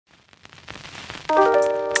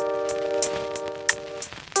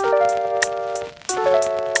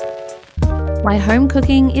why home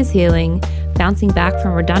cooking is healing, bouncing back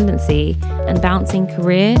from redundancy, and balancing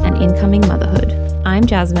career and incoming motherhood. I'm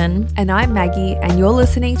Jasmine. And I'm Maggie, and you're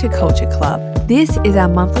listening to Culture Club. This is our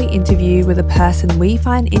monthly interview with a person we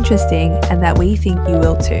find interesting and that we think you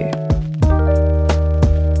will too.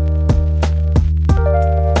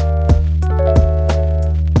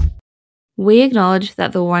 We acknowledge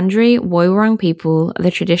that the Wurundjeri Woiwurrung people are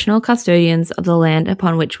the traditional custodians of the land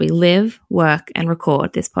upon which we live, work, and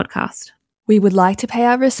record this podcast. We would like to pay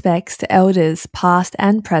our respects to elders past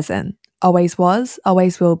and present. Always was,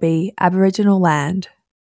 always will be Aboriginal land.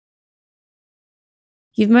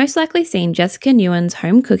 You've most likely seen Jessica Nguyen's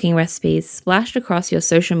home cooking recipes splashed across your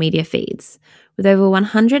social media feeds. With over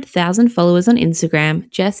 100,000 followers on Instagram,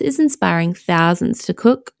 Jess is inspiring thousands to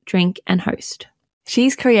cook, drink, and host.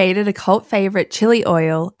 She's created a cult favourite chili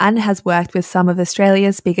oil and has worked with some of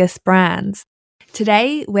Australia's biggest brands.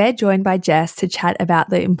 Today, we're joined by Jess to chat about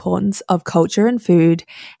the importance of culture and food,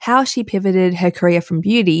 how she pivoted her career from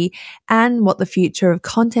beauty, and what the future of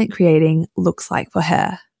content creating looks like for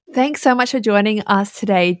her. Thanks so much for joining us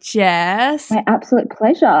today, Jess. My absolute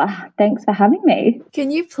pleasure. Thanks for having me.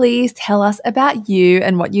 Can you please tell us about you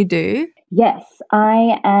and what you do? Yes,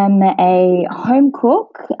 I am a home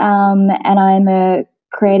cook and I'm a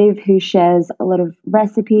creative who shares a lot of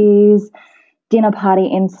recipes, dinner party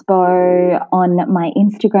inspo on my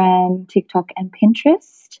Instagram, TikTok and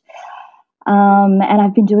Pinterest. And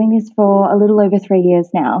I've been doing this for a little over 3 years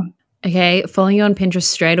now. Okay, following you on Pinterest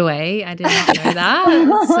straight away. I did not know that.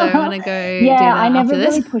 So I'm going to go do that I never after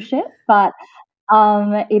this. really push it, but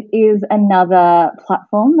it is another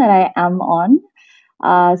platform that I am on.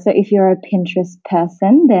 So if you're a Pinterest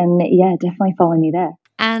person, then yeah, definitely follow me there.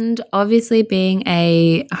 And obviously being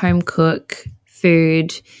a home cook,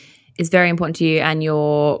 food is very important to you and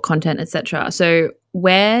your content, etc. So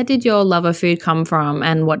where did your love of food come from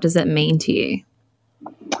and what does it mean to you?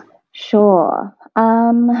 Sure.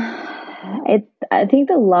 I think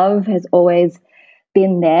the love has always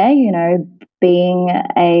been there, you know, being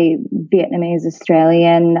a Vietnamese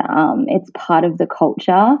Australian, it's part of the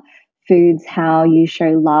culture. Food's how you show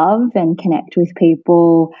love and connect with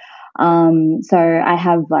people. So I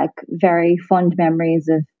have like very fond memories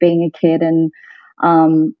of being a kid and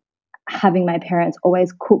having my parents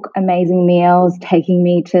always cook amazing meals, taking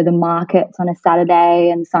me to the markets on a Saturday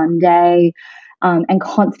and Sunday, and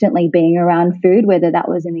constantly being around food, whether that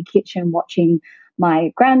was in the kitchen watching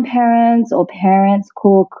my grandparents or parents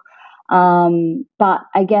cook. But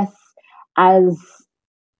I guess as,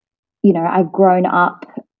 you know, I've grown up,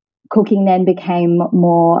 cooking then became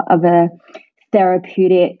more of a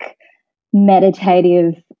therapeutic,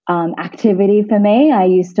 meditative activity for me. I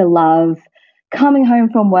used to love coming home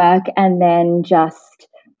from work and then just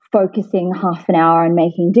focusing half an hour on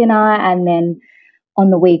making dinner. And then on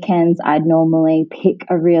the weekends, I'd normally pick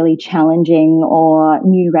a really challenging or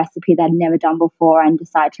new recipe that I'd never done before and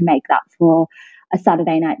decide to make that for a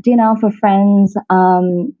Saturday night dinner for friends.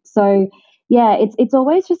 So yeah, it's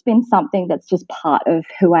always just been something that's just part of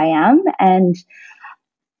who I am. And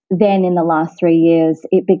then in the last 3 years,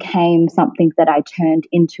 it became something that I turned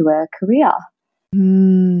into a career.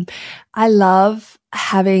 I love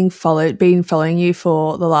having been following you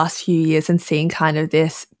for the last few years and seeing kind of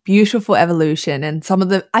this beautiful evolution and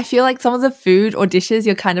I feel like some of the food or dishes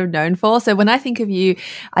you're kind of known for. So when I think of you,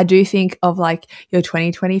 I do think of like your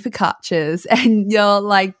 2020 focaccias and your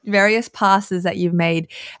like various pastas that you've made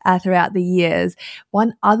throughout the years.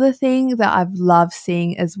 One other thing that I've loved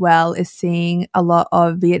seeing as well is seeing a lot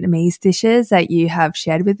of Vietnamese dishes that you have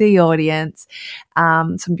shared with the audience,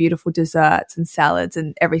 some beautiful desserts and salads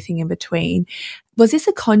and everything in between. Was this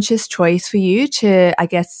a conscious choice for you to, I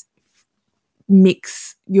guess,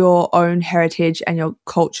 mix your own heritage and your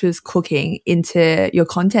culture's cooking into your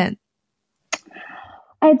content?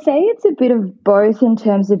 I'd say it's a bit of both in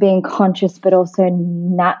terms of being conscious but also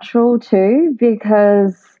natural too,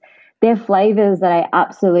 because they're flavors that I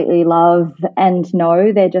absolutely love and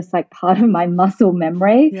know. They're just like part of my muscle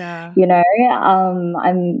memory. Yeah. You know,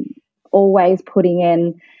 I'm always putting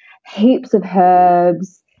in heaps of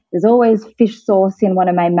herbs. There's always fish sauce in one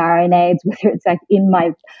of my marinades, whether it's like in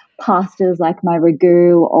my pastas like my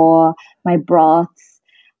ragu or my broths.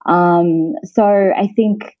 So I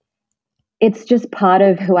think it's just part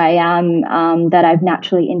of who I am, that I've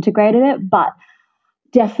naturally integrated it. But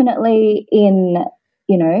definitely in,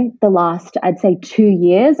 you know, the last, I'd say 2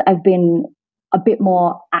 years, I've been a bit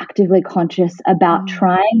more actively conscious about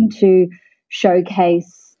trying to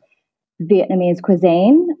showcase Vietnamese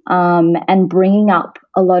cuisine, and bringing up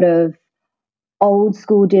a lot of old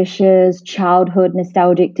school dishes, childhood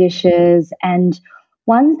nostalgic dishes, and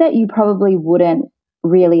ones that you probably wouldn't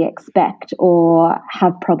really expect or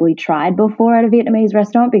have probably tried before at a Vietnamese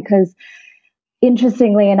restaurant, because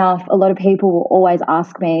interestingly enough, a lot of people will always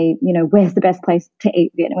ask me, where's the best place to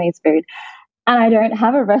eat Vietnamese food? And I don't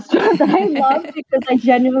have a restaurant that I love, because I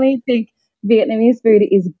genuinely think Vietnamese food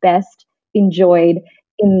is best enjoyed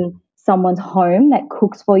in someone's home that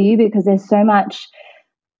cooks for you, because there's so much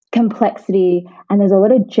complexity and there's a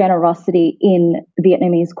lot of generosity in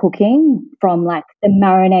Vietnamese cooking, from like the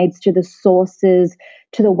marinades to the sauces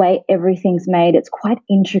to the way everything's made. It's quite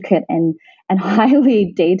intricate and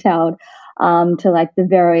highly detailed, to like the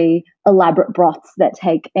very elaborate broths that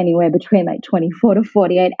take anywhere between like 24 to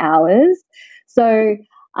 48 hours. So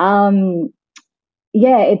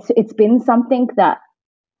it's been something that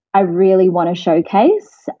I really want to showcase,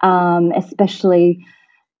 especially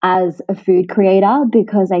as a food creator,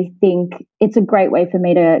 because I think it's a great way for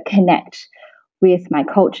me to connect with my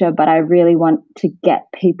culture, but I really want to get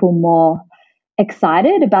people more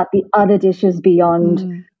excited about the other dishes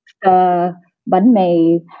beyond the banh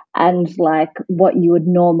mi and like what you would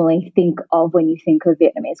normally think of when you think of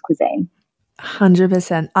Vietnamese cuisine.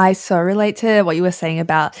 100%. I so relate to what you were saying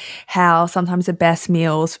about how sometimes the best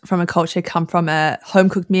meals from a culture come from a home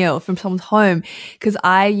cooked meal from someone's home, because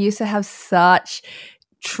I used to have such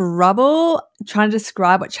trouble trying to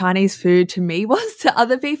describe what Chinese food to me was to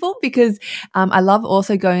other people, because I love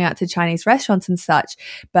also going out to Chinese restaurants and such.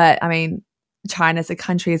 But I mean, China as a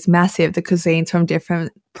country is massive. The cuisines from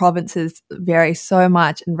different provinces vary so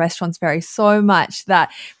much and restaurants vary so much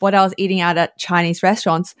that what I was eating out at Chinese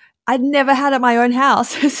restaurants, I'd never had at my own house.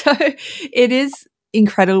 So it is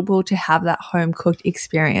incredible to have that home cooked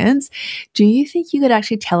experience. Do you think you could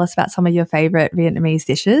actually tell us about some of your favorite Vietnamese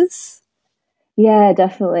dishes? Yeah,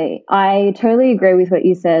 definitely. I totally agree with what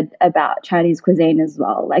you said about Chinese cuisine as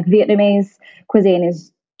well. Like Vietnamese cuisine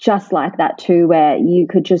is just like that too, where you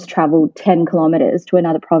could just travel 10 kilometers to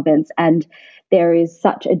another province and there is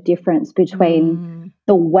such a difference between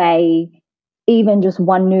the way even just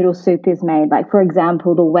one noodle soup is made. Like, for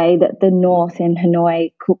example, the way that the north in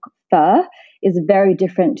Hanoi cook pho is very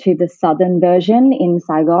different to the southern version in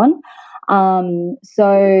Saigon.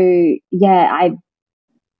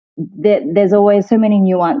 There's always so many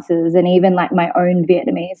nuances, and even like my own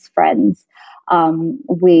Vietnamese friends,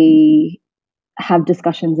 we have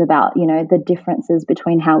discussions about, the differences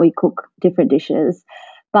between how we cook different dishes.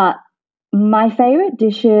 But my favorite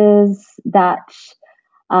dishes that,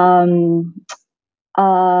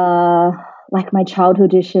 like my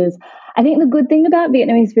childhood dishes, I think the good thing about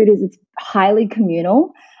Vietnamese food is it's highly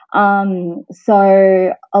communal.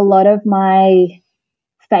 So a lot of my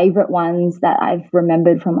favorite ones that I've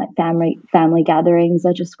remembered from like family gatherings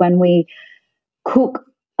are just when we cook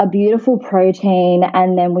a beautiful protein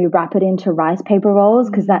and then we wrap it into rice paper rolls,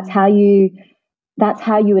 because that's how you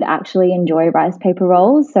would actually enjoy rice paper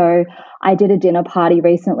rolls. So I did a dinner party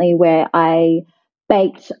recently where I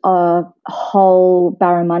baked a whole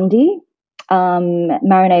barramundi,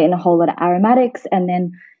 marinated in a whole lot of aromatics, and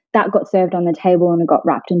then that got served on the table and it got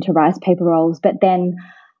wrapped into rice paper rolls. But then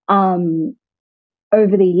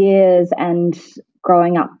over the years and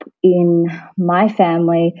growing up in my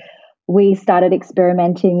family, we started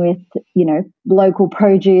experimenting with, local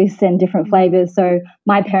produce and different flavors. So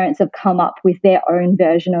my parents have come up with their own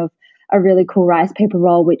version of a really cool rice paper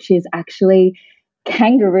roll, which is actually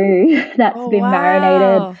kangaroo that's been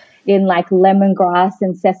marinated in like lemongrass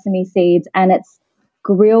and sesame seeds, and it's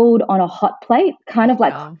grilled on a hot plate, kind of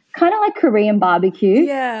like Korean barbecue.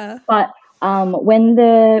 Yeah. But when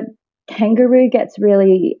the kangaroo gets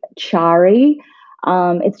really charry,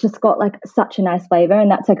 it's just got like such a nice flavor,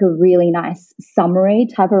 and that's like a really nice summery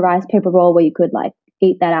type of rice paper roll where you could like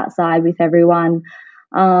eat that outside with everyone.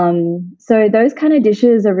 So those kind of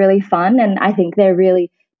dishes are really fun, and I think they're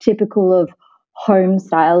really typical of home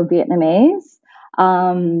style Vietnamese.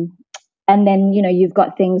 And then, you've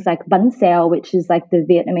got things like bánh xèo, which is like the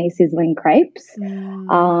Vietnamese sizzling crepes,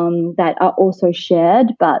 that are also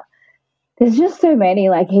shared. But there's just so many,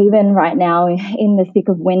 like even right now in the thick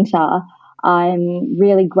of winter, I'm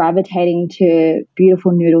really gravitating to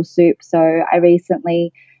beautiful noodle soup. So I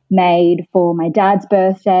recently made for my dad's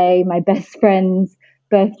birthday, my best friend's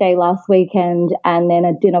birthday last weekend, and then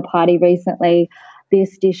a dinner party recently,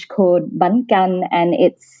 this dish called bánh căn, and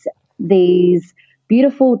it's these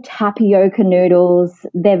beautiful tapioca noodles.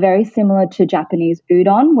 They're very similar to Japanese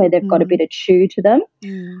udon, where they've got a bit of chew to them.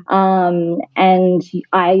 And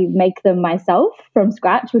I make them myself from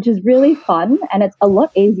scratch, which is really fun, and it's a lot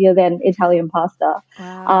easier than Italian pasta.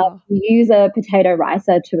 You use a potato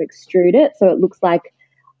ricer to extrude it, so it looks like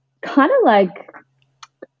kind of like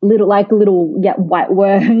little white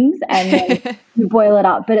worms, and then you boil it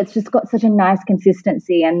up. But it's just got such a nice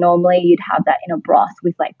consistency. And normally you'd have that in a broth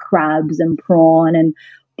with like crabs and prawn and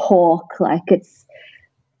pork. Like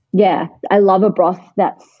I love a broth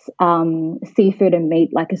that's seafood and meat,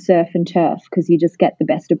 like a surf and turf, because you just get the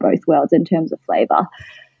best of both worlds in terms of flavor.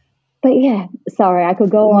 But yeah, sorry, I could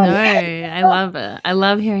go on. No, I love it. I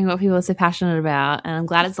love hearing what people are so passionate about. And I'm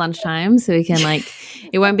glad it's lunchtime so we can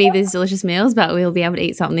it won't be these delicious meals, but we'll be able to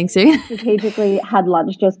eat something soon. Strategically had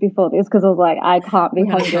lunch just before this because I was like, I can't be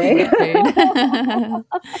hungry.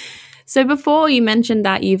 So before, you mentioned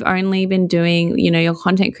that you've only been doing, your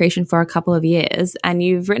content creation for a couple of years, and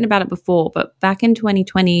you've written about it before, but back in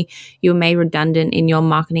 2020, you were made redundant in your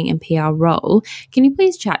marketing and PR role. Can you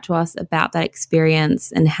please chat to us about that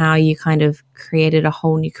experience and how you kind of created a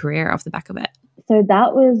whole new career off the back of it? So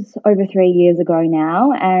that was over 3 years ago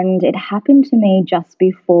now, and it happened to me just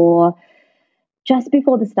before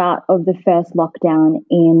the start of the first lockdown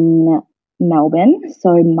in Melbourne,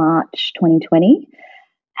 so March 2020.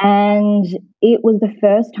 And it was the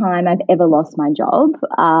first time I've ever lost my job.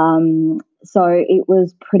 So it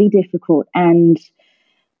was pretty difficult. And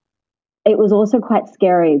it was also quite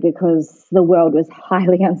scary because the world was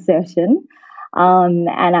highly uncertain.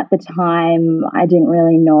 And at the time, I didn't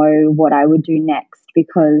really know what I would do next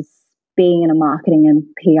because being in a marketing and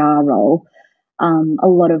PR role, a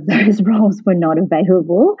lot of those roles were not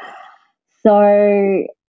available. So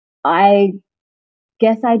I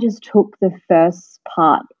guess I just took the first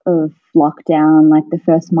part of lockdown, like the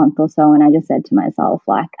first month or so, and I just said to myself,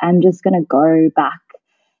 like, I'm just going to go back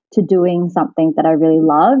to doing something that I really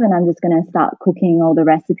love, and I'm just going to start cooking all the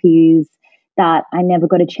recipes that I never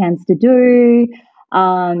got a chance to do,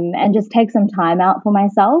 and just take some time out for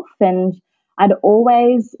myself. And I'd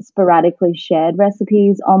always sporadically shared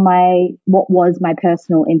recipes on what was my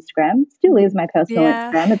personal Instagram, still is my personal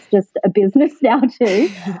Instagram. It's just a business now too.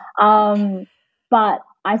 But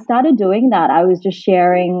I started doing that. I was just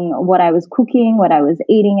sharing what I was cooking, what I was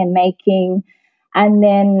eating and making. And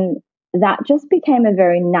then that just became a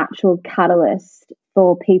very natural catalyst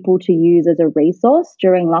for people to use as a resource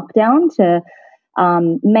during lockdown to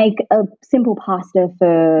make a simple pasta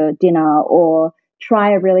for dinner or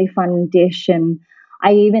try a really fun dish. And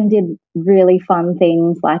I even did really fun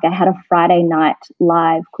things, like I had a Friday night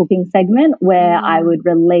live cooking segment where I would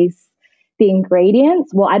release the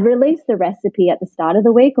ingredients. Well, I'd release the recipe at the start of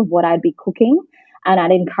the week of what I'd be cooking, and I'd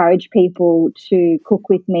encourage people to cook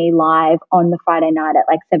with me live on the Friday night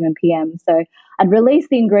at like 7 p.m. So I'd release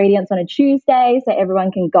the ingredients on a Tuesday so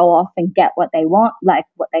everyone can go off and get what they want, like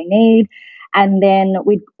what they need. And then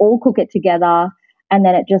we'd all cook it together. And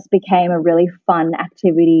then it just became a really fun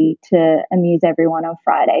activity to amuse everyone on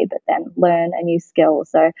Friday, but then learn a new skill.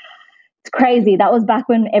 So it's crazy. That was back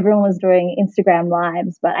when everyone was doing Instagram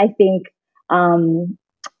lives. But I think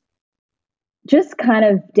just kind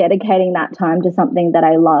of dedicating that time to something that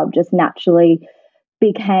I love just naturally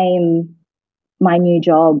became my new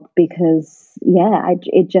job because,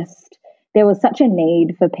 there was such a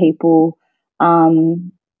need for people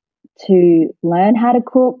to learn how to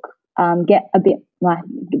cook, get a bit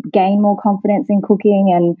gain more confidence in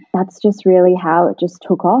cooking. And that's just really how it just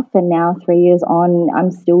took off. And now 3 years on,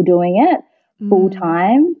 I'm still doing it full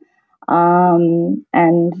time.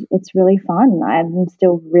 And it's really fun. I'm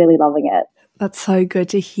still really loving it. That's so good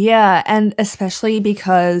to hear. And especially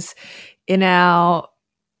because in our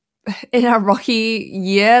rocky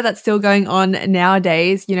year that's still going on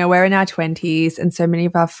nowadays, we're in our 20s, and so many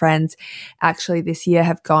of our friends actually this year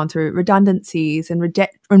have gone through redundancies and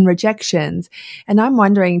rejections. And I'm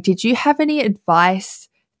wondering, did you have any advice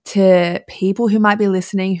to people who might be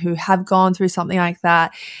listening who have gone through something like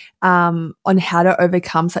that, on how to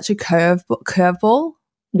overcome such a curveball?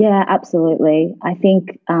 Yeah, absolutely. I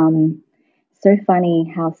think so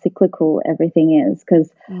funny how cyclical everything is,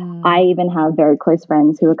 because I even have very close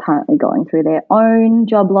friends who are currently going through their own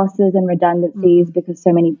job losses and redundancies because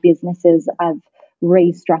so many businesses have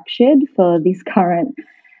restructured for this current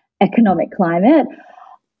economic climate.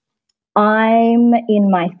 I'm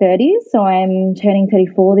in my 30s, so I'm turning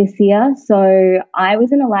 34 this year. So I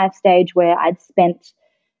was in a life stage where I'd spent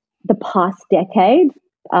the past decade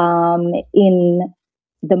in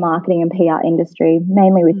the marketing and PR industry,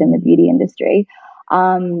 mainly within the beauty industry.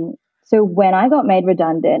 So when I got made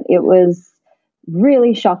redundant, it was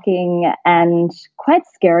really shocking and quite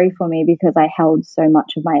scary for me because I held so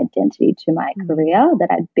much of my identity to my career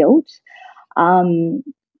that I'd built.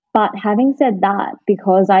 But having said that,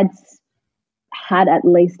 because I'd had at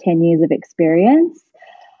least 10 years of experience,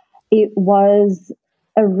 it was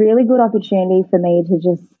a really good opportunity for me to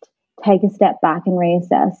just take a step back and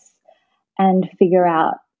reassess and figure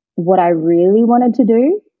out what I really wanted to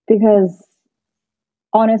do, because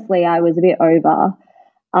honestly, I was a bit over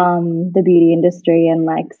the beauty industry and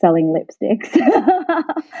like selling lipsticks.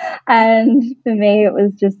 And for me, it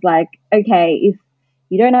was just like, okay, if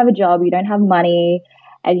you don't have a job, you don't have money,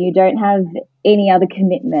 and you don't have any other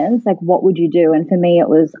commitments, like what would you do? And for me, it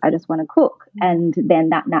was, I just want to cook. And then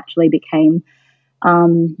that naturally became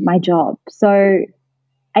my job. So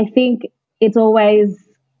I think it's always,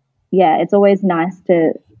 it's always nice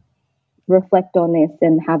to reflect on this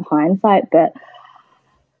and have hindsight, but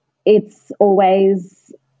it's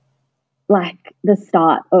always like the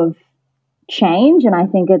start of change, and I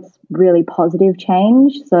think it's really positive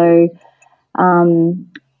change. So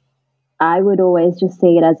I would always just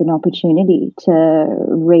see it as an opportunity to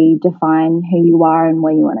redefine who you are and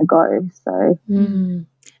where you want to go. So and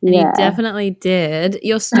you definitely did.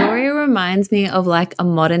 Your story reminds me of like a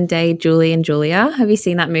modern day Julie and Julia. Have you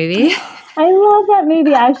seen that movie? I love that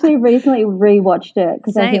movie. I actually recently rewatched it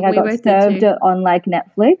because I think I got served it on like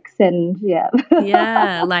Netflix, and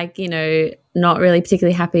yeah, like, you know, not really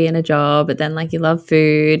particularly happy in a job, but then like you love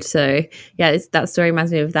food. So yeah, that story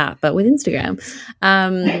reminds me of that, but with Instagram.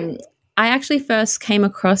 I actually first came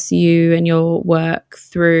across you and your work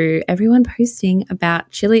through everyone posting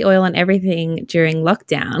about chili oil and everything during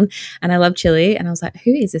lockdown. And I love chili. And I was like,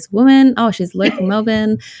 who is this woman? Oh, she's a local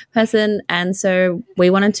Melbourne person. And so we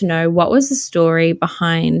wanted to know, what was the story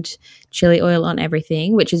behind chili oil on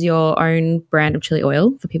everything, which is your own brand of chili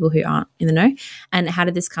oil for people who aren't in the know. And how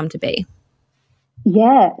did this come to be?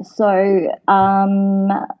 Yeah. So,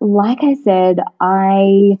 like I said,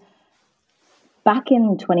 back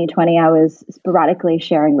in 2020, I was sporadically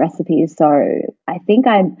sharing recipes. So I think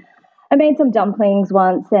I made some dumplings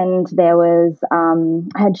once, and there was,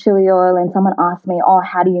 I had chili oil, and someone asked me, oh,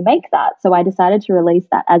 how do you make that? So I decided to release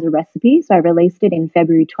that as a recipe. So I released it in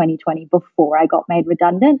February 2020 before I got made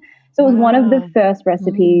redundant. So it was one of the first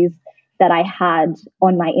recipes that I had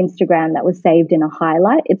on my Instagram that was saved in a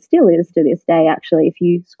highlight. It still is to this day, actually, if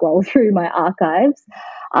you scroll through my archives.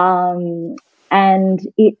 And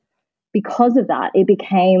because of that, it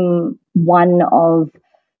became one of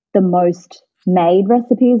the most made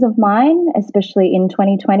recipes of mine, especially in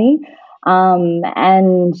 2020.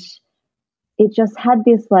 And it just had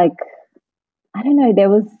this, like, I don't know, there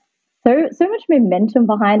was so much momentum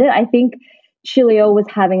behind it. I think chili oil was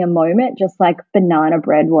having a moment, just like banana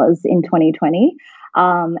bread was in 2020,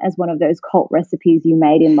 as one of those cult recipes you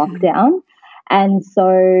made in lockdown. And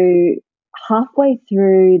so halfway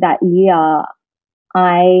through that year,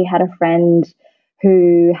 I had a friend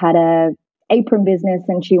who had a apron business,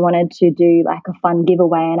 and she wanted to do like a fun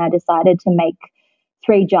giveaway, and I decided to make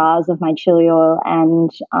 3 jars of my chili oil and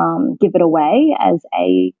give it away as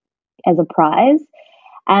a prize.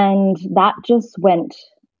 And that just went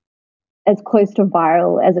as close to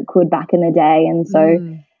viral as it could back in the day. And so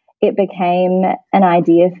it became an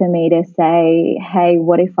idea for me to say, hey,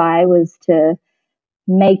 what if I was to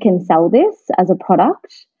make and sell this as a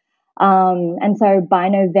product? And so by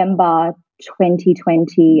November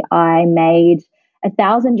 2020, I made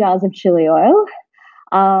 1,000 jars of chili oil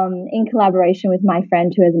in collaboration with my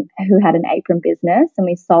friend who had an apron business, and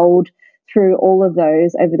we sold through all of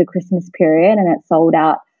those over the Christmas period, and it sold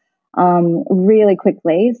out really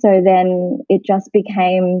quickly. So then it just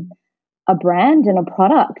became a brand and a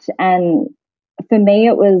product. And for me,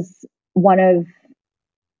 it was one of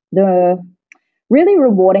the really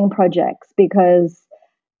rewarding projects, because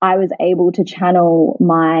I was able to channel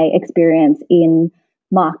my experience in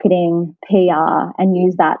marketing, PR, and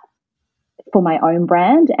use that for my own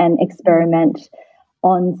brand and experiment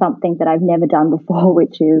on something that I've never done before,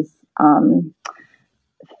 which is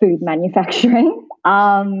food manufacturing.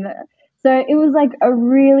 So it was like a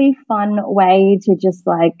really fun way to just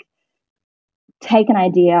like take an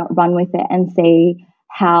idea, run with it, and see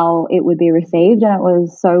how it would be received. And it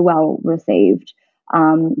was so well received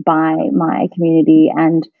by my community.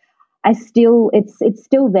 And it's still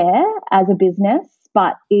there as a business,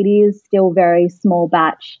 but it is still very small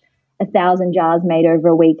batch, 1,000 jars made over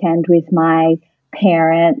a weekend with my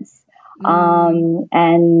parents.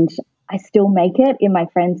 And I still make it in my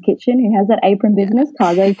friend's kitchen who has that apron business,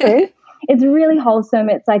 Cargo Crew. It's really wholesome.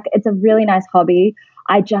 It's a really nice hobby.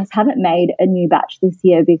 I just haven't made a new batch this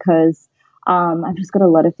year because I've just got a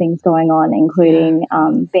lot of things going on, including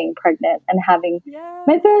being pregnant and having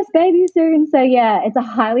my first baby soon. So it's a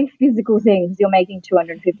highly physical thing, because you're making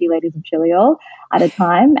 250 liters of chili oil at a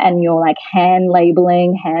time, and you're like hand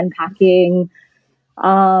labeling, hand packing.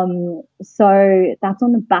 So that's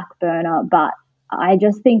on the back burner, but I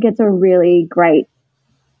just think it's a really great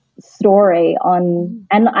story on,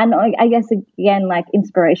 and I guess again, like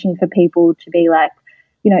inspiration for people to be like,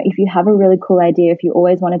 you know, if you have a really cool idea, if you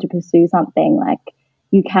always wanted to pursue something, like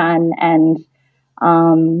you can. And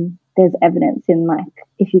there's evidence in like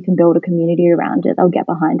if you can build a community around it, they'll get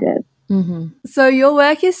behind it. Mm-hmm. So your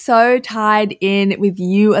work is so tied in with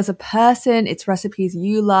you as a person. It's recipes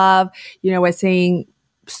you love. You know, we're seeing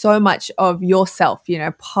so much of yourself, you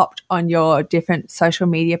know, popped on your different social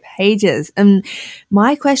media pages. And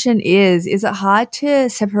my question is it hard to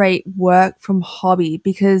separate work from hobby?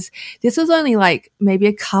 Because this was only like maybe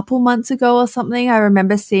a couple months ago or something. I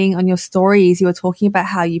remember seeing on your stories, you were talking about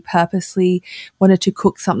how you purposely wanted to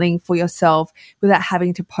cook something for yourself without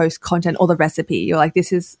having to post content or the recipe. You're like,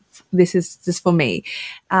 this is just for me.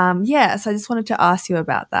 So I just wanted to ask you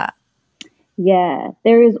about that. Yeah,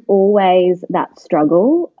 there is always that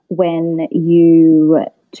struggle when you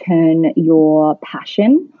turn your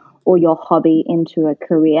passion or your hobby into a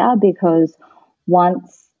career, because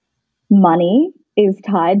once money is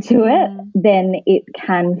tied to it, then it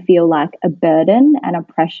can feel like a burden and a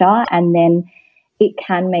pressure, and then it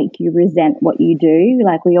can make you resent what you do.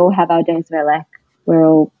 Like we all have our days where like we're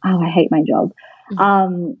all, oh, I hate my job.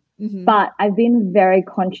 But I've been very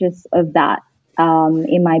conscious of that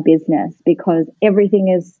in my business, because everything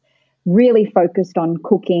is really focused on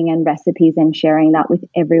cooking and recipes and sharing that with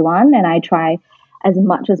everyone. And I try as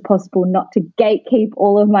much as possible not to gatekeep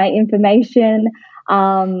all of my information.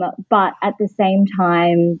 But at the same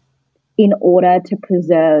time, in order to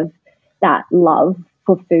preserve that love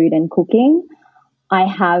for food and cooking, I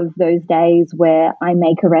have those days where I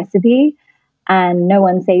make a recipe and no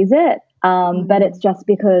one sees it. But it's just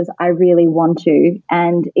because I really want to,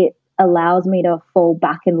 and it allows me to fall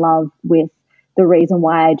back in love with the reason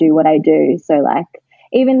why I do what I do. So like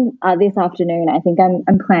even this afternoon, I think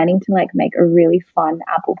I'm planning to like make a really fun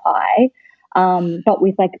apple pie, but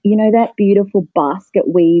with like, you know, that beautiful basket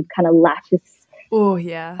weave kind of lattice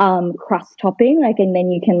crust topping, like, and then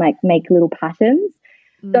you can like make little patterns.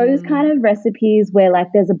 Those kind of recipes where like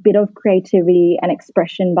there's a bit of creativity and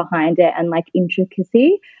expression behind it and like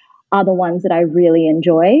intricacy are the ones that I really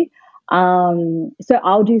enjoy. So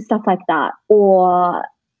I'll do stuff like that, or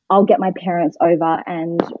I'll get my parents over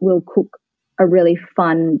and we'll cook a really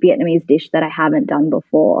fun Vietnamese dish that I haven't done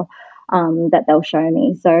before, that they'll show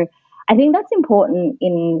me. So I think that's important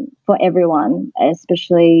for everyone,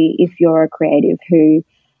 especially if you're a creative who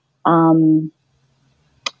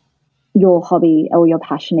your hobby or your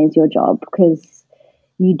passion is your job, because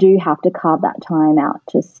you do have to carve that time out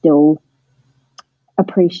to still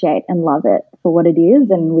appreciate and love it for what it is,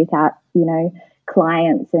 and without, you know,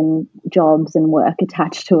 clients and jobs and work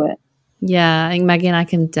attached to it. Yeah, I think Maggie and I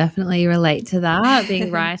can definitely relate to that,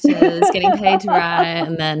 being writers, getting paid to write,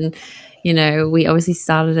 and then, you know, we obviously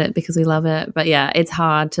started it because we love it. But yeah, it's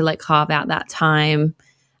hard to like carve out that time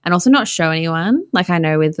and also not show anyone. Like I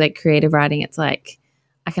know with like creative writing, it's like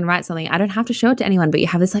I can write something, I don't have to show it to anyone, but you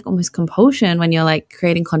have this like almost compulsion when you're like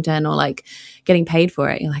creating content or like getting paid for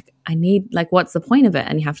it. You're like, I need, like, what's the point of it?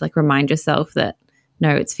 And you have to like remind yourself that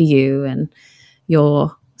no, it's for you and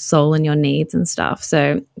your soul and your needs and stuff.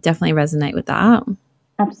 So definitely resonate with that.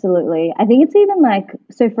 Absolutely. I think it's even like,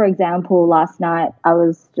 so for example, last night I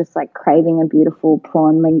was just like craving a beautiful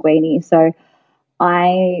prawn linguine. So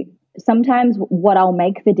I sometimes what I'll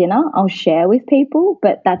make for dinner, I'll share with people,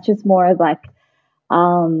 but that's just more of like,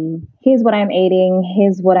 here's what I'm eating,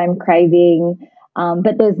 here's what I'm craving.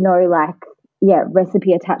 But there's no like,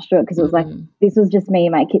 recipe attached to it, because it was like, this was just me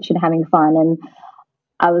in my kitchen having fun. And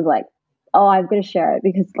I was like, oh, I've got to share it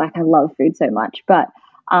because like I love food so much. But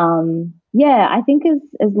I think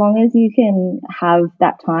as long as you can have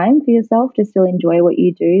that time for yourself to still enjoy what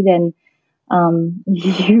you do, then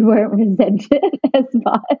you won't resent it as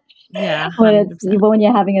much. Yeah, when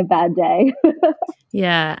you're having a bad day.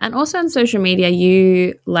 Yeah, and also on social media,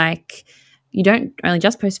 you don't only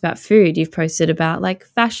just post about food. You've posted about like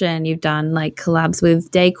fashion. You've done like collabs with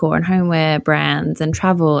decor and homeware brands and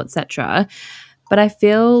travel, etc. But I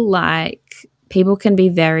feel like people can be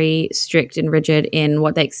very strict and rigid in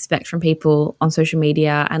what they expect from people on social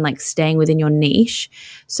media and like staying within your niche.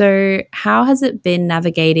 So how has it been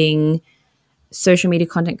navigating social media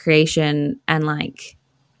content creation and like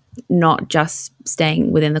not just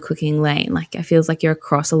staying within the cooking lane? Like it feels like you're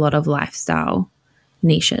across a lot of lifestyle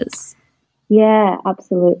niches. Yeah,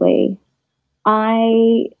 absolutely.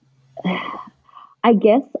 I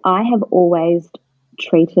guess I have always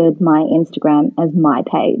treated my Instagram as my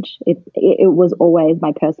page. It was always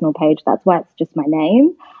my personal page. That's why it's just my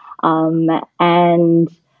name. And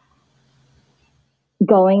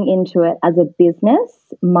going into it as a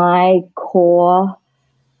business, my core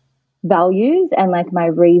values and like my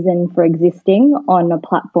reason for existing on a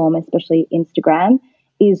platform, especially Instagram,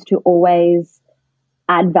 is to always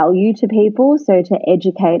add value to people, so to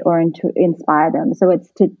educate or to inspire them. So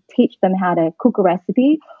it's to teach them how to cook a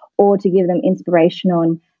recipe or to give them inspiration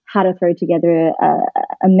on how to throw together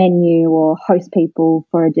a menu or host people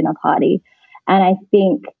for a dinner party. And I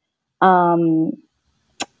think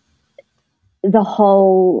the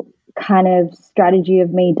whole kind of strategy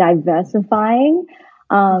of me diversifying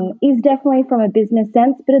is definitely from a business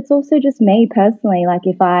sense, but it's also just me personally. Like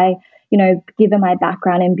if I, given my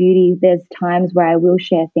background in beauty, there's times where I will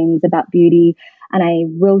share things about beauty and I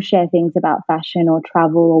will share things about fashion or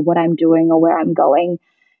travel or what I'm doing or where I'm going.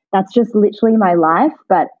 That's just literally my life.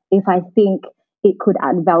 But if I think it could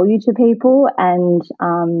add value to people and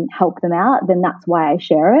help them out, then that's why I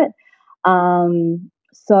share it.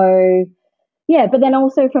 So yeah, but then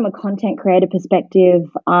also from a content creator perspective,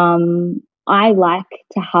 I like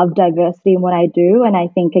to have diversity in what I do. And I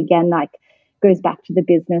think, again, like goes back to the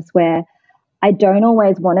business where I don't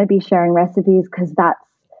always want to be sharing recipes because that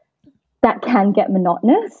can get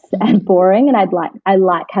monotonous and boring. And I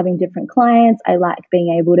like having different clients. I like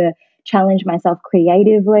being able to challenge myself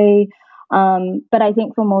creatively. But I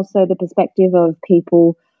think from also the perspective of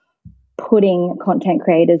people putting content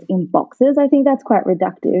creators in boxes, I think that's quite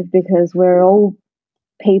reductive because we're all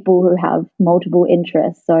people who have multiple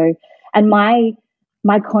interests. So, and my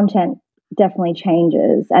content definitely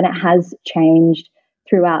changes, and it has changed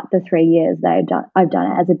throughout the 3 years that I've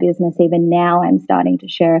done it as a business. Even now, I'm starting to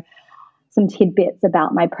share some tidbits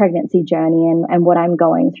about my pregnancy journey and what I'm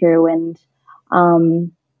going through.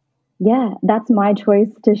 And yeah, that's my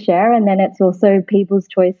choice to share. And then it's also people's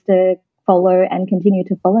choice to follow and continue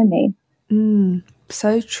to follow me.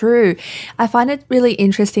 So true. I find it really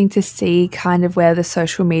interesting to see kind of where the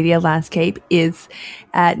social media landscape is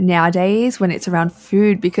nowadays when it's around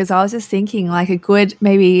food, because I was just thinking like a good,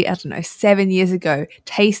 maybe, 7 years ago,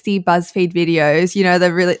 tasty BuzzFeed videos,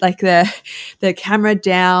 the really like the camera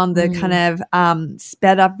down, the kind of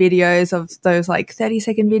sped up videos of those like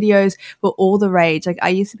 30-second videos were all the rage. Like I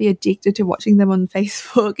used to be addicted to watching them on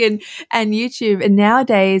Facebook and YouTube. And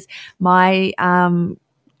nowadays my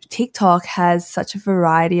TikTok has such a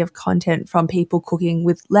variety of content, from people cooking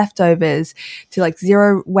with leftovers to like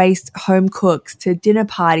zero waste home cooks to dinner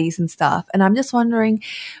parties and stuff. And I'm just wondering,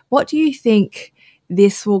 what do you think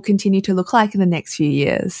this will continue to look like in the next few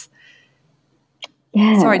years?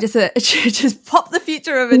 Yeah. Sorry, just pop the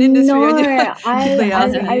future of an industry on you.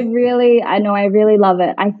 I really love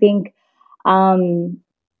it. I think,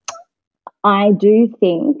 I do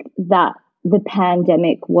think that the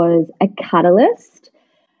pandemic was a catalyst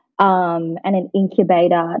and an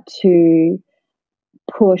incubator to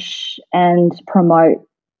push and promote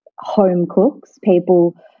home cooks,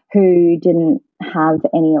 people who didn't have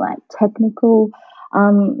any like technical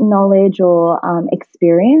knowledge or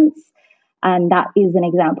experience. And that is an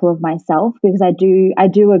example of myself, because I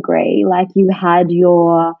do agree. Like you had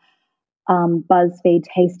your BuzzFeed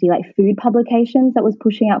tasty like food publications that was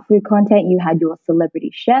pushing out food content. You had your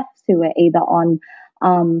celebrity chefs who were either on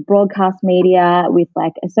broadcast media with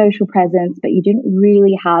like a social presence, but you didn't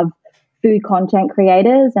really have food content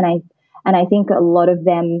creators. And I think a lot of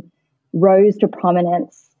them rose to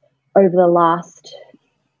prominence over the last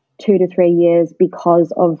 2 to 3 years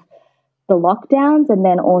because of the lockdowns, and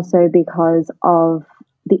then also because of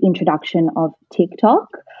the introduction of TikTok.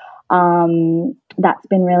 That's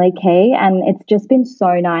been really key, and it's just been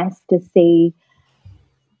so nice to see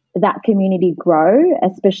that community grow,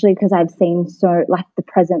 especially because I've seen so like the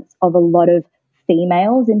presence of a lot of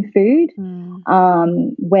females in food,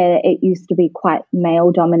 where it used to be quite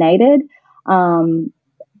male dominated. And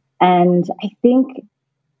I think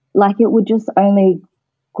like it would just only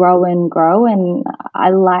grow and grow. And I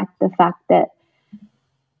like the fact that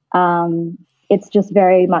it's just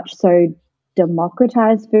very much so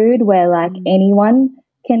democratized food, where like anyone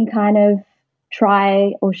can kind of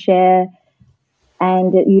try or share,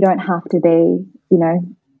 and you don't have to be,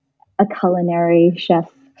 a culinary chef.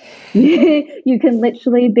 You can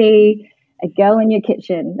literally be a girl in your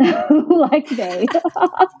kitchen like me.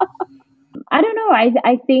 I don't know.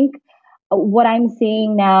 I think what I'm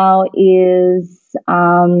seeing now is,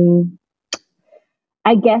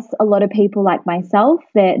 I guess a lot of people like myself,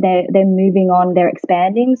 they're moving on, they're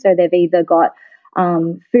expanding. So they've either got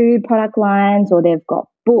food product lines, or they've got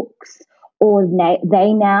books, or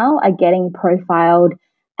they now are getting profiled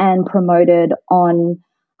and promoted on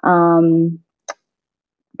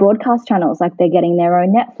broadcast channels. Like they're getting their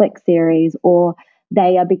own Netflix series, or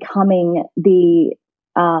they are becoming the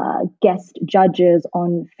guest judges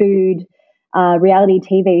on food reality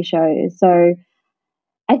TV shows. So,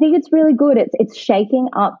 I think it's really good. It's shaking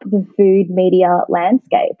up the food media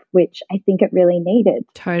landscape, which I think it really needed.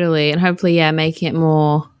 Totally. And hopefully, making it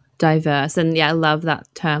more diverse. And I love that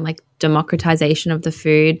term, like democratization of the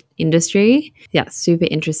food industry. Yeah, super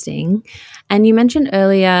interesting. And you mentioned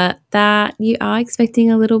earlier that you are expecting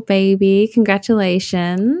a little baby.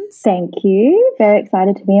 Congratulations. Thank you. Very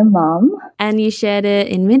excited to be a mum. And you shared it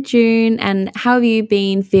in mid-June. And how have you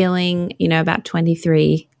been feeling, about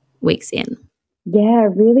 23 weeks in? Yeah,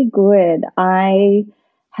 really good. I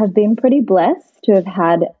have been pretty blessed to have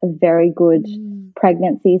had a very good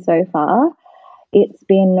pregnancy so far. It's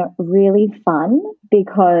been really fun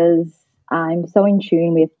because I'm so in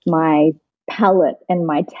tune with my palate and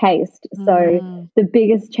my taste. So the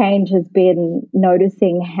biggest change has been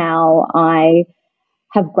noticing how I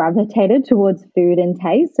have gravitated towards food and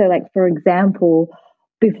taste. So, like, for example,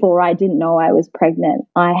 before I didn't know I was pregnant,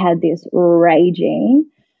 I had this raging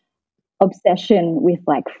obsession with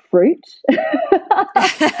like fruit.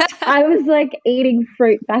 I was like eating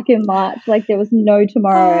fruit back in March, like there was no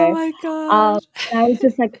tomorrow. Oh my god! And I was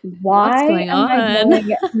just like, What's why going am I on?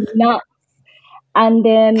 going nuts? And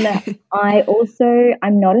then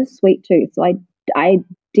I'm not a sweet tooth, so I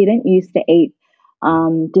didn't used to eat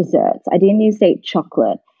desserts. I didn't used to eat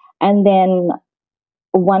chocolate, and then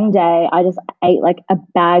one day I just ate like a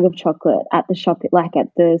bag of chocolate at the shop, like at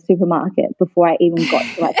the supermarket, before I even got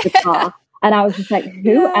to like the car. And I was just like,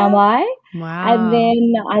 who am I? Wow. And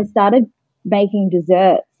then I started making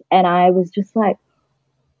desserts and I was just like,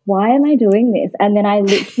 why am I doing this? And then I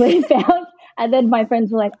literally found, and then my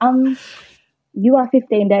friends were like, you are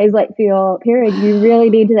 15 days late for your period. You really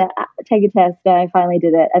need to take a test. And I finally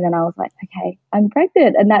did it. And then I was like, okay, I'm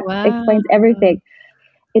pregnant. And that explains everything.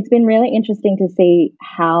 It's been really interesting to see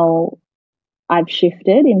how I've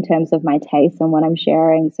shifted in terms of my taste and what I'm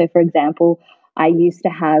sharing. So, for example, I used to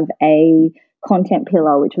have a content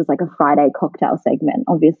pillar, which was like a Friday cocktail segment.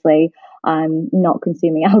 Obviously, I'm not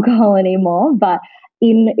consuming alcohol anymore, but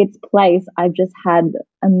in its place, I've just had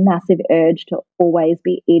a massive urge to always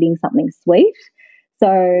be eating something sweet. So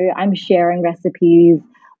I'm sharing recipes,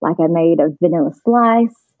 like I made a vanilla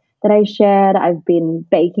slice that I shared. I've been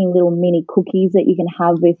baking little mini cookies that you can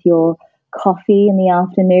have with your coffee in the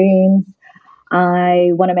afternoons.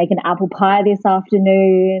 I want to make an apple pie this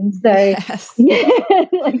afternoon. So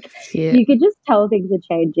like you could just tell things are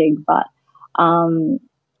changing, but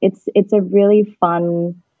it's a really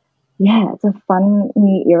fun, it's a fun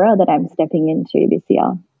new era that I'm stepping into this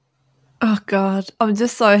year. Oh God, I'm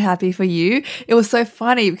just so happy for you. It was so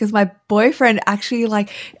funny because my boyfriend actually,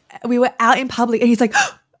 like, we were out in public and he's like,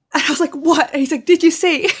 and I was like, what? And he's like, did you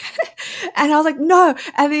see? And I was like, no.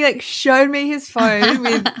 And he like showed me his phone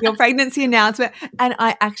with your pregnancy announcement. And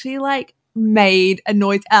I actually like made a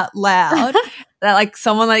noise out loud that like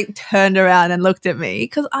someone like turned around and looked at me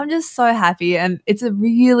because I'm just so happy. And it's a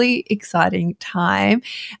really exciting time.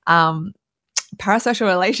 Parasocial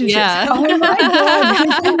relationships. Yeah. Oh my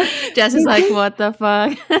God. Jess is like, what the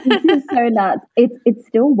fuck? This is so nuts. It's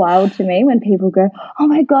still wild to me when people go, oh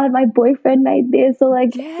my God, my boyfriend made this, or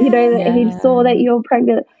like, he saw that you're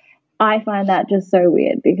pregnant. I find that just so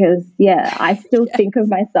weird because, I still think of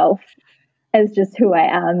myself as just who I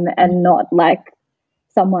am and not like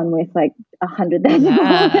someone with like 100,000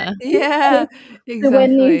 followers. Yeah,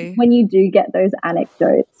 exactly. So when you do get those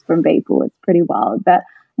anecdotes from people, it's pretty wild. But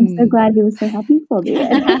I'm so glad he was so happy for me.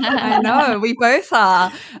 I know, we both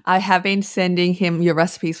are. I have been sending him your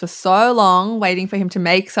recipes for so long, waiting for him to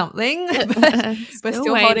make something, but we're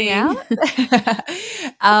still holding out.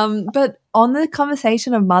 But on the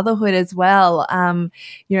conversation of motherhood as well,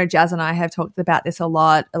 Jazz and I have talked about this a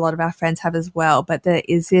lot. A lot of our friends have as well, but there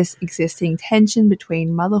is this existing tension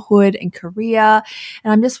between motherhood and career.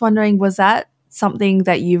 And I'm just wondering, was that something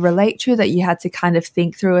that you relate to, that you had to kind of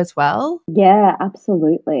think through as well? Yeah,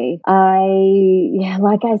 absolutely.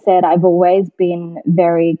 Like I said, I've always been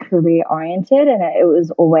very career oriented, and it was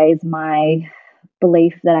always my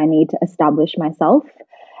belief that I need to establish myself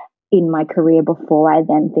in my career before I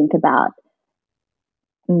then think about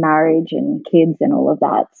marriage and kids and all of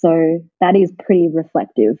that. So that is pretty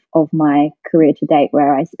reflective of my career to date,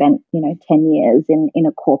 where I spent, 10 years in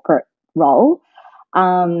a corporate role.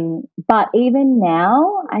 But even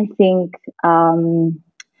now, I think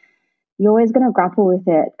you're always going to grapple with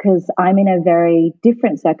it because I'm in a very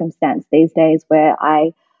different circumstance these days where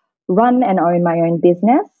I run and own my own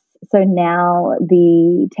business. So now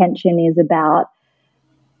the tension is about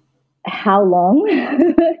how long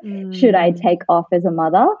should I take off as a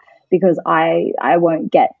mother, because I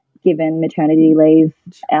won't get given maternity leave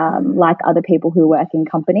like other people who work in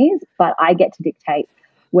companies, but I get to dictate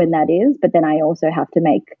when that is. But then I also have to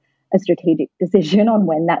make a strategic decision on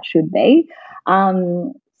when that should be.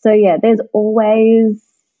 So yeah, there's always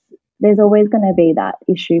going to be that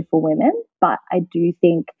issue for women, but I do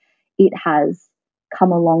think it has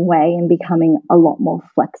come a long way in becoming a lot more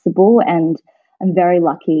flexible, and I'm very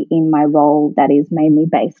lucky in my role that is mainly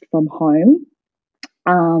based from home,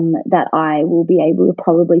 that I will be able to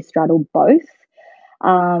probably straddle both.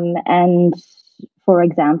 And for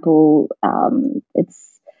example,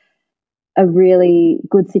 it's a really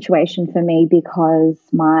good situation for me because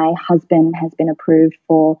my husband has been approved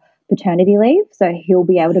for paternity leave. So he'll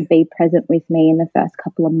be able to be present with me in the first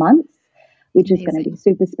couple of months, which is going to be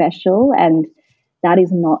super special. And that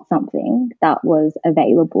is not something that was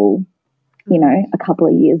available, you know, a couple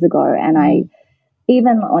of years ago. And I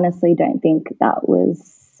even honestly don't think that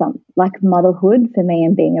was like motherhood for me,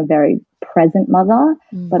 and being a very present mother,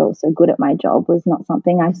 but also good at my job, was not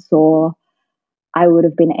something I saw I would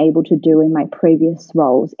have been able to do in my previous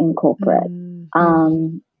roles in corporate.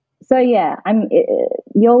 So yeah,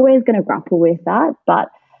 you're always going to grapple with that, but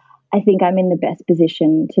I think I'm in the best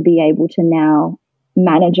position to be able to now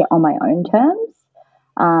manage it on my own terms.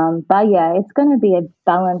 But yeah, it's going to be a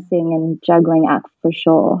balancing and juggling act for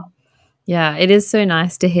sure. Yeah, it is so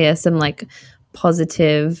nice to hear some like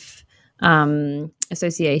positive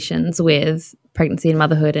associations with pregnancy and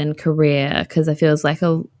motherhood and career, because I feels like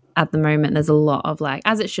at the moment there's a lot of, like,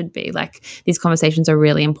 as it should be, like these conversations are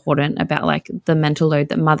really important about like the mental load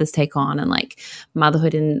that mothers take on and like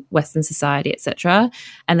motherhood in Western society, etc.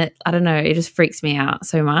 And I don't know, it just freaks me out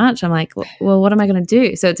so much. I'm like, well, what am I going to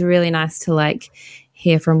do? So it's really nice to like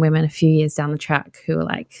hear from women a few years down the track who are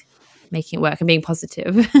like making it work and being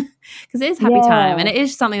positive, because it is happy time and it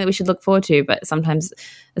is something that we should look forward to. But sometimes,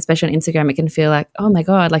 especially on Instagram, it can feel like, oh my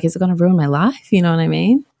God, like, is it going to ruin my life? You know what I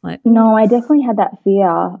mean? Like, no, I definitely had that fear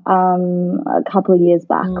a couple of years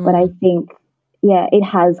back, but I think, yeah, it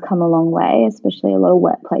has come a long way, especially a lot of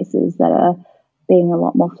workplaces that are being a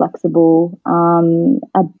lot more flexible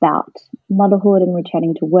about motherhood and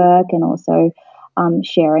returning to work, and also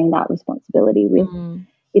sharing that responsibility with,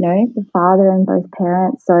 you know, the father and both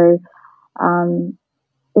parents. So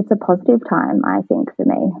it's a positive time, I think, for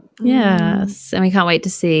me. Yes, and we can't wait to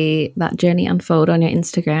see that journey unfold on your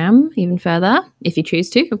Instagram even further, if you choose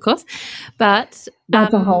to, of course. But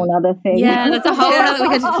that's a whole other thing. Yeah, that's a whole other.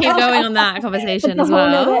 We could keep going on that conversation as well.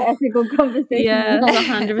 That's a whole other ethical conversation. Yes,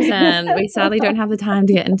 100%. We sadly don't have the time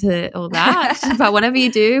to get into all that, but whenever you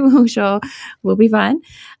do, I'm sure we'll be fine.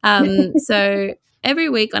 So every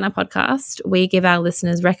week on our podcast, we give our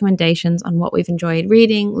listeners recommendations on what we've enjoyed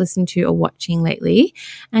reading, listening to, or watching lately.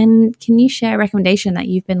 And can you share a recommendation that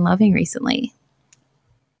you've been loving recently?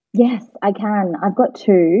 Yes, I can. I've got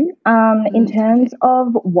two. In terms of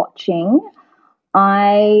watching,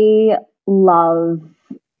 I love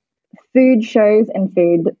food shows and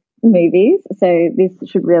food movies, so this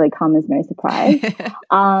should really come as no surprise.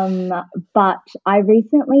 But I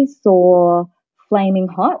recently saw Flaming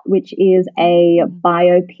Hot, which is a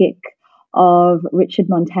biopic of Richard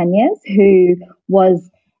Montañez, who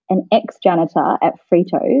was an ex-janitor at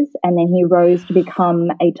Fritos, and then he rose to become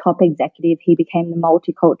a top executive. He became the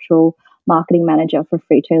multicultural marketing manager for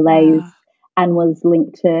Frito-Lay's and was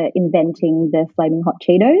linked to inventing the Flaming Hot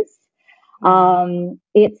Cheetos.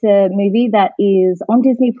 It's a movie that is on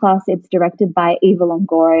Disney Plus. It's directed by Eva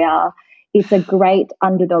Longoria. It's a great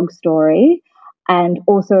underdog story, and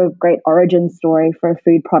also a great origin story for a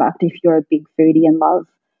food product if you're a big foodie and love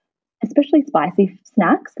especially spicy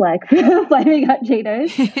snacks like Flaming Hot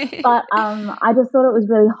Cheetos. But I just thought it was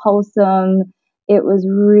really wholesome. It was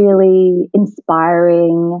really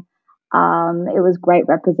inspiring. It was great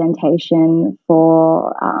representation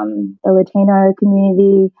for the Latino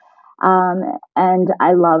community. And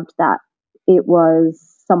I loved that it was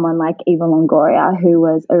someone like Eva Longoria, who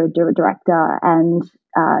was a director, and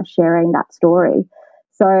sharing that story.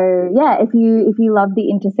 So yeah, if you love the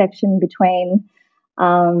intersection between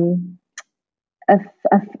a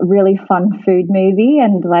really fun food movie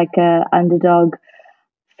and like a underdog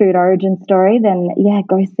food origin story, then yeah,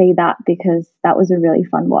 go see that, because that was a really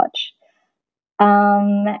fun watch.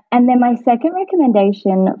 And then my second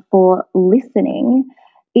recommendation for listening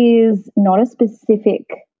is not a specific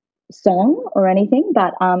song or anything,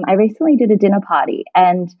 but I recently did a dinner party,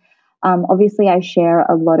 and obviously I share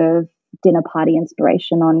a lot of dinner party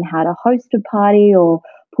inspiration on how to host a party or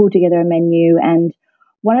pull together a menu. And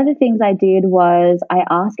one of the things I did was I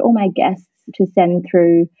asked all my guests to send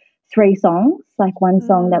through 3 songs, like one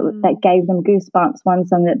song that gave them goosebumps, one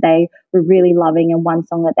song that they were really loving, and one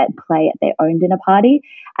song that they'd play at their own dinner party.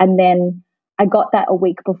 And then I got that a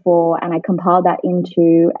week before and I compiled that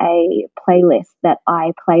into a playlist that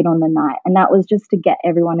I played on the night. And that was just to get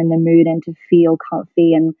everyone in the mood and to feel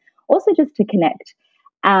comfy and also just to connect.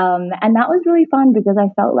 And that was really fun because I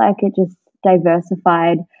felt like it just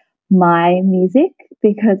diversified my music,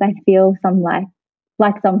 because I feel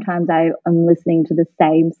like sometimes I am listening to the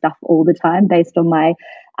same stuff all the time based on my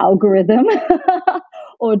algorithm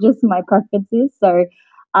or just my preferences. So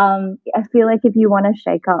I feel like if you want to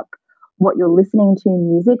shake up what you're listening to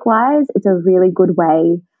music wise, it's a really good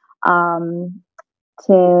way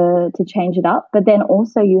to change it up. But then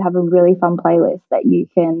also you have a really fun playlist that you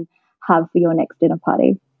can have for your next dinner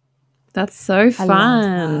party. That's so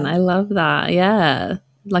fun. I love that. Yeah.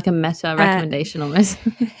 Like a meta recommendation almost.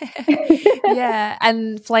 Yeah,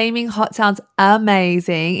 and Flaming Hot sounds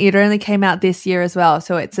amazing. It only came out this year as well,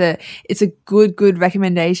 so it's a good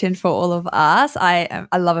recommendation for all of us. I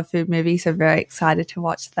love a food movie, so very excited to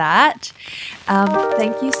watch that.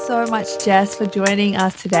 Thank you so much, Jess, for joining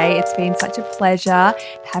us today. It's been such a pleasure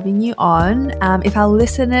having you on. If our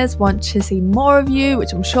listeners want to see more of you,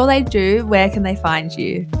 which I'm sure they do, where can they find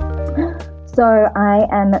you? So I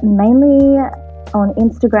am mainly on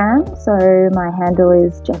Instagram, so my handle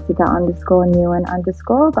is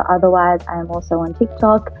Jessica_Nguyen_, but otherwise I am also on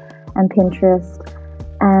TikTok and Pinterest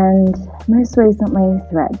and most recently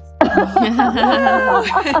Threads.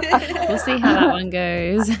 We'll see how that one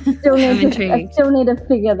goes. I still need to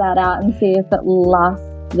figure that out and see if it lasts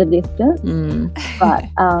the distance. But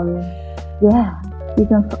yeah, you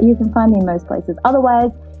can find me in most places.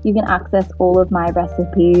 Otherwise, you can access all of my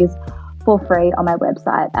recipes for free on my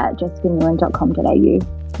website at jessicangnguyen.com.au.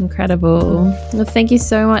 Incredible. Well, thank you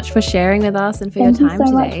so much for sharing with us and for your time today. Thank you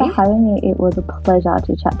so much for having me. It was a pleasure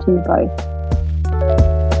to chat to you both.